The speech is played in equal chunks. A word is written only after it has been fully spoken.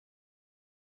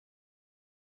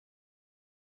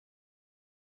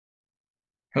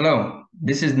Hello,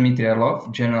 this is Dmitry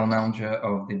Orlov, General Manager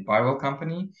of the Firewall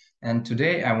Company, and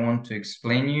today I want to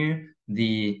explain you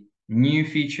the new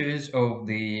features of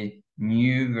the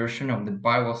new version of the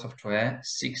Firewall software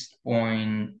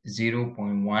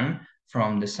 6.0.1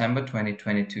 from December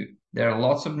 2022. There are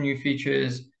lots of new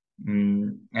features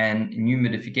and new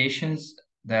modifications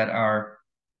that are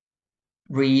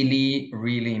really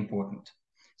important.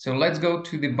 So let's go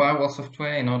to the Firewall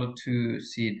software in order to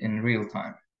see it in real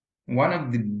time. One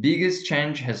of the biggest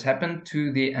change has happened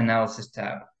to the analysis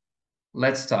tab.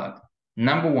 Let's start.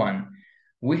 Number one,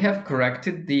 we have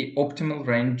corrected the optimal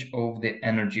range of the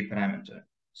energy parameter.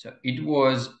 So it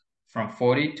was from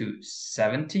 40 to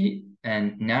 70,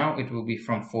 and now it will be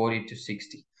from 40 to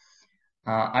 60.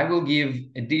 I will give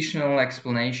additional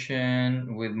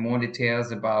explanation with more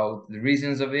details about the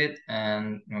reasons of it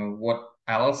and what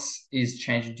else is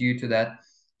changed due to that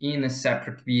in a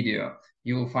separate video.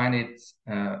 You will find it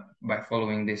by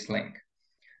following this link.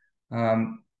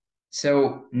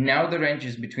 So now the range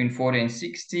is between 40 and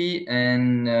 60,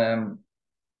 and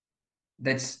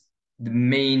that's the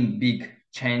main big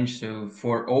change. So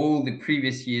for all the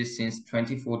previous years since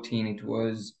 2014, it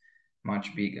was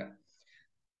much bigger.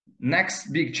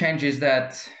 Next big change is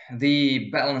that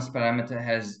the balance parameter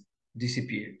has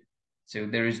disappeared. So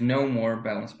there is no more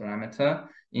balance parameter.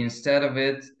 Instead of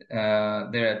it,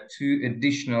 there are two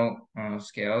additional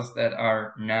scales that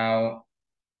are now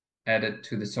added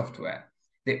to the software.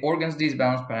 The organs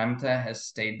disbalance parameter has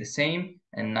stayed the same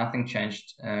and nothing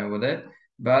changed with it.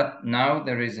 But now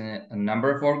there is a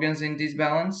number of organs in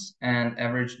disbalance and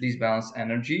average disbalance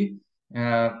energy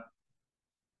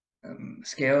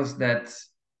scales that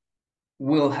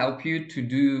will help you to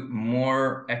do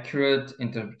more accurate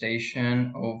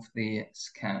interpretation of the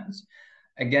scans.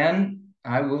 Again,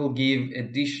 I will give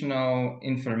additional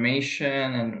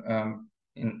information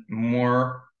and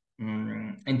more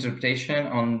interpretation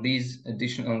on these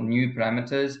additional new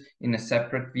parameters in a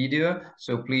separate video.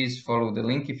 So please follow the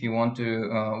link if you want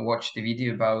to watch the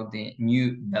video about the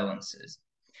new balances.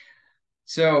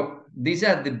 So these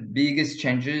are the biggest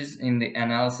changes in the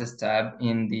analysis tab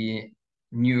in the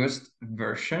newest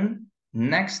version.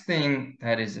 Next thing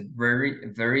that is a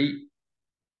very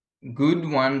good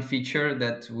one feature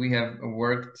that we have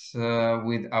worked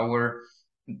with our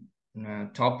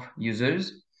top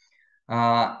users.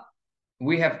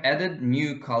 We have added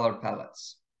new color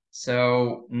palettes.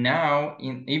 So now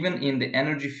even in the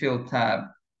energy field tab,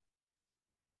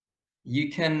 you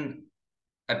can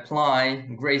apply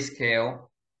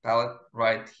Greyscale palette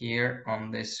right here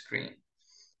on this screen.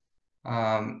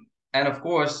 And of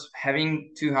course,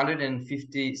 having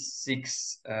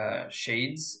 256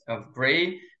 shades of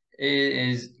gray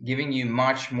is giving you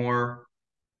much more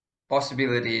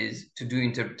possibilities to do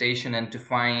interpretation and to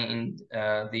find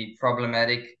the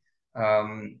problematic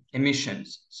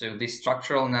emissions. So the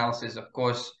structural analysis, of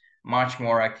course, much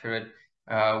more accurate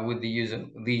with the use of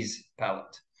these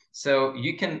palette. So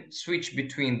you can switch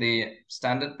between the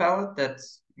standard palette that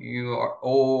you are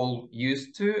all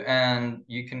used to, and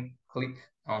you can click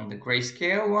on the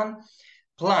Greyscale one.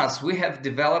 Plus, we have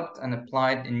developed and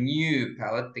applied a new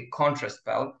palette, the contrast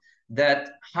palette,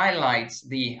 that highlights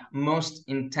the most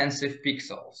intensive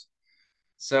pixels.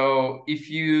 So if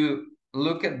you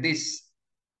look at this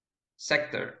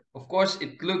sector, of course,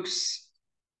 it looks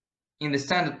in the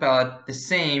standard palette the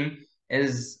same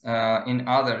as in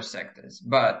other sectors.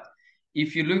 But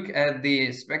if you look at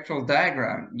the spectral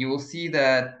diagram, you will see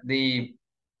that the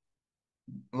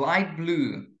light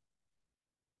blue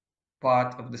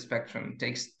part of the spectrum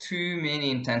takes too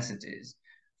many intensities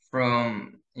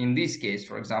from, in this case,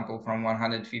 for example, from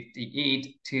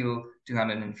 158 till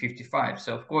 255.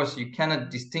 So of course you cannot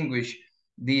distinguish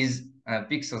these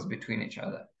pixels between each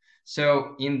other.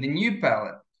 So in the new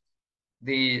palette,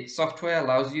 the software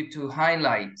allows you to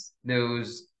highlight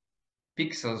those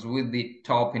pixels with the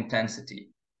top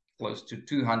intensity, close to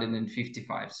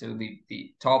 255. So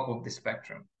the top of the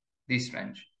spectrum, this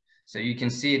range. So you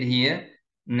can see it here.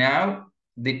 Now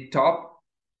the top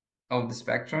of the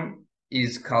spectrum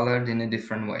is colored in a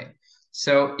different way.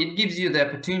 So it gives you the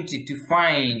opportunity to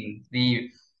find the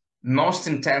most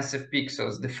intensive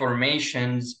pixels, the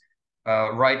formations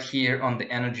right here on the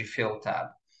energy field tab.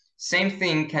 Same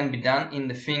thing can be done in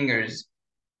the fingers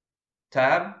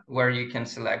tab, where you can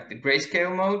select the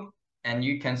Greyscale mode and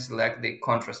you can select the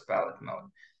contrast palette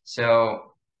mode.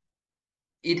 So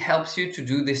it helps you to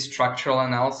do this structural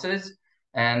analysis,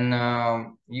 and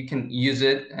you can use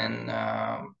it and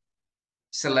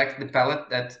select the palette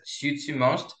that suits you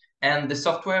most, and the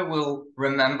software will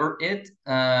remember it,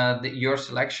 your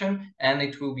selection, and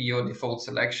it will be your default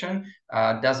selection.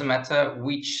 Doesn't matter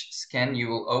which scan you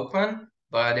will open,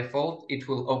 By default, it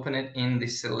will open it in the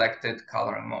selected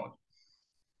coloring mode.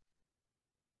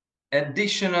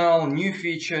 Additional new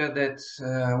feature that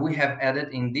we have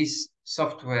added in this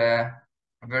software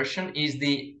version is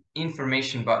the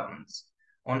information buttons.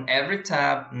 On every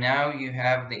tab, now you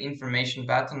have the information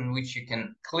button, which you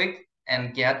can click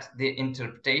and get the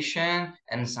interpretation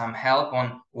and some help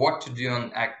on what to do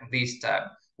on this tab,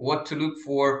 what to look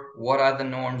for, what are the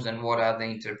norms, and what are the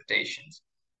interpretations.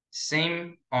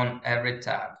 Same on every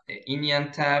tab. The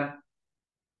Indian tab,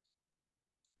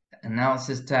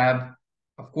 analysis tab.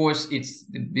 Of course, it's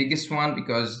the biggest one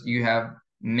because you have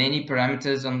many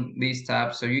parameters on these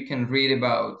tabs, so you can read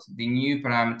about the new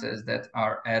parameters that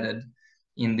are added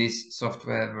in this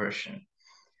software version.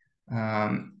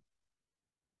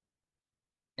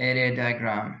 Area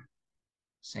diagram,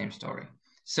 same story.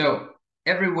 So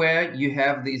everywhere you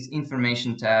have this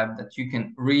information tab that you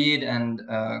can read and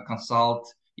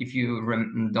consult if you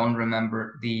don't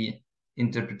remember the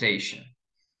interpretation,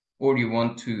 or you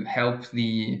want to help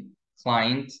the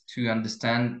client to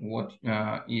understand what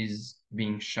is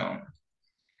being shown.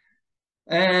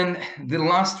 And the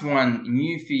last one,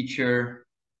 new feature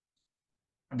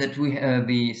that we have,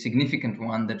 the significant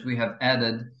one that we have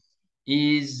added,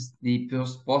 is the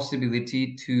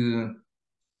possibility to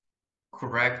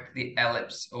correct the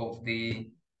ellipse of the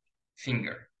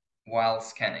finger while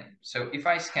scanning. So if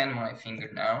I scan my finger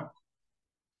now,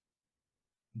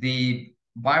 the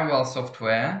Bywell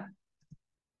software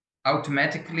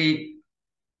automatically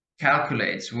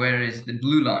calculates where is the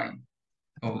blue line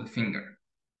of the finger.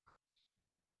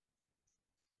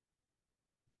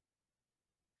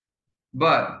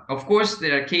 But of course,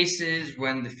 there are cases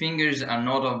when the fingers are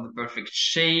not of the perfect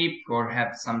shape or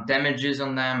have some damages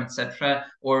on them, etc.,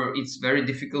 or it's very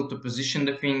difficult to position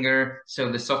the finger, so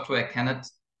the software cannot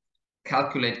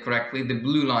calculate correctly the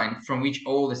blue line from which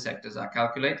all the sectors are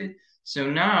calculated. So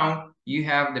now you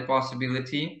have the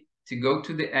possibility to go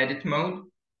to the edit mode,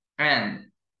 and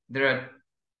there are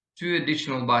two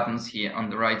additional buttons here on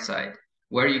the right side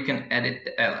where you can edit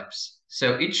the ellipse.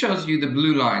 So it shows you the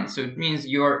blue line. So it means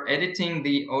you're editing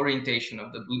the orientation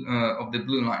of the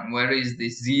blue line. Where is the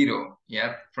zero?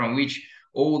 Yeah, from which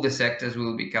all the sectors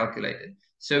will be calculated.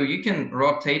 So you can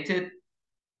rotate it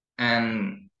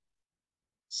and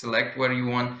select where you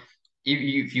want.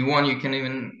 If you want, you can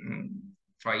even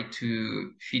try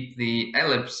to fit the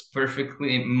ellipse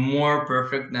perfectly, more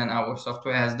perfect than our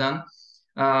software has done.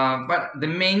 But the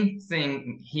main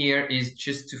thing here is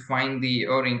just to find the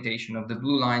orientation of the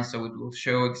blue line, so it will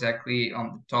show exactly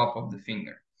on the top of the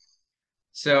finger.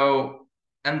 So,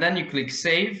 and then you click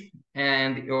save,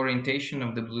 and the orientation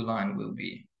of the blue line will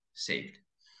be saved.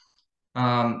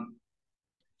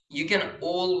 You can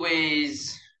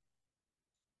always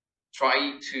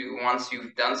try to, once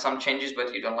you've done some changes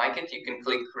but you don't like it, you can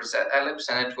click reset ellipse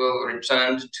and it will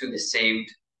return to the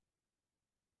saved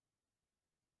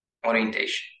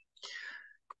orientation.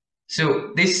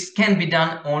 So this can be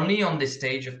done only on the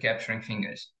stage of capturing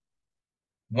fingers.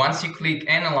 Once you click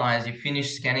analyze, you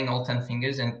finish scanning all 10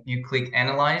 fingers and you click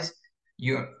analyze,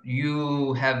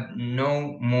 you have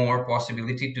no more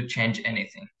possibility to change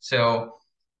anything. So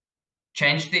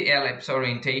change the ellipse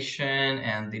orientation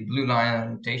and the blue line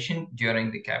orientation during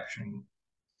the capturing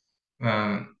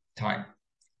time.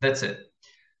 That's it.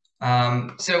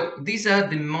 So these are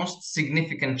the most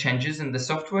significant changes in the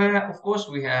software. Of course,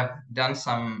 we have done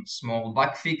some small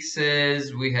bug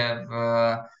fixes. We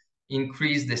have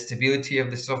increased the stability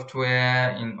of the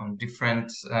software on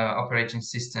different operating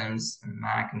systems,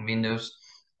 Mac and Windows.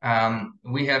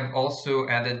 We have also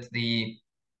added the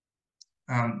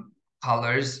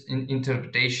colors in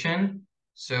interpretation.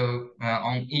 So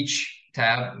on each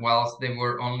tab, whilst they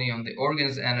were only on the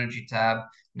organs energy tab,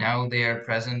 now they are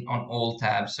present on all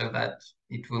tabs, so that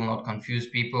it will not confuse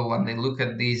people when they look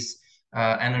at these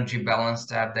energy balance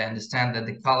tab. They understand that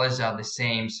the colors are the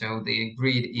same, so the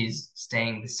grid is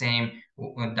staying the same.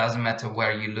 It doesn't matter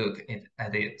where you look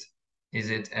at it.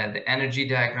 Is it at the energy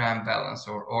diagram balance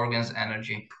or organs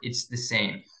energy? It's the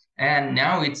same. And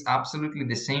now it's absolutely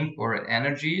the same for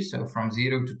energy. So from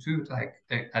 0 to 2, like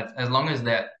as long as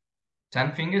that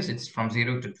 10 fingers, it's from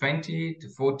 0 to 20 to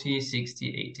 40, 60,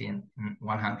 80, and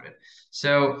 100.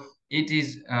 So it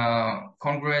is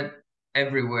congruent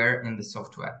everywhere in the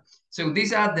software. So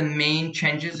these are the main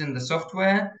changes in the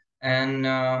software.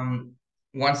 And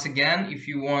once again, if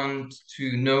you want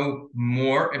to know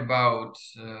more about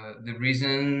the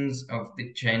reasons of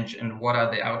the change and what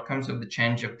are the outcomes of the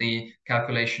change of the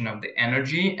calculation of the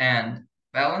energy and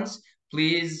balance,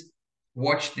 please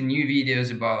watch the new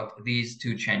videos about these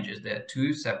two changes. They're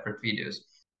two separate videos.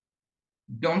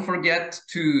 Don't forget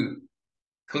to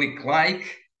click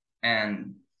like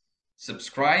and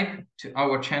subscribe to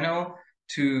our channel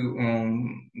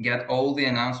to get all the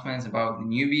announcements about the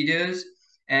new videos.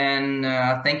 And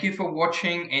thank you for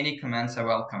watching. Any comments are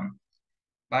welcome.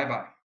 Bye bye.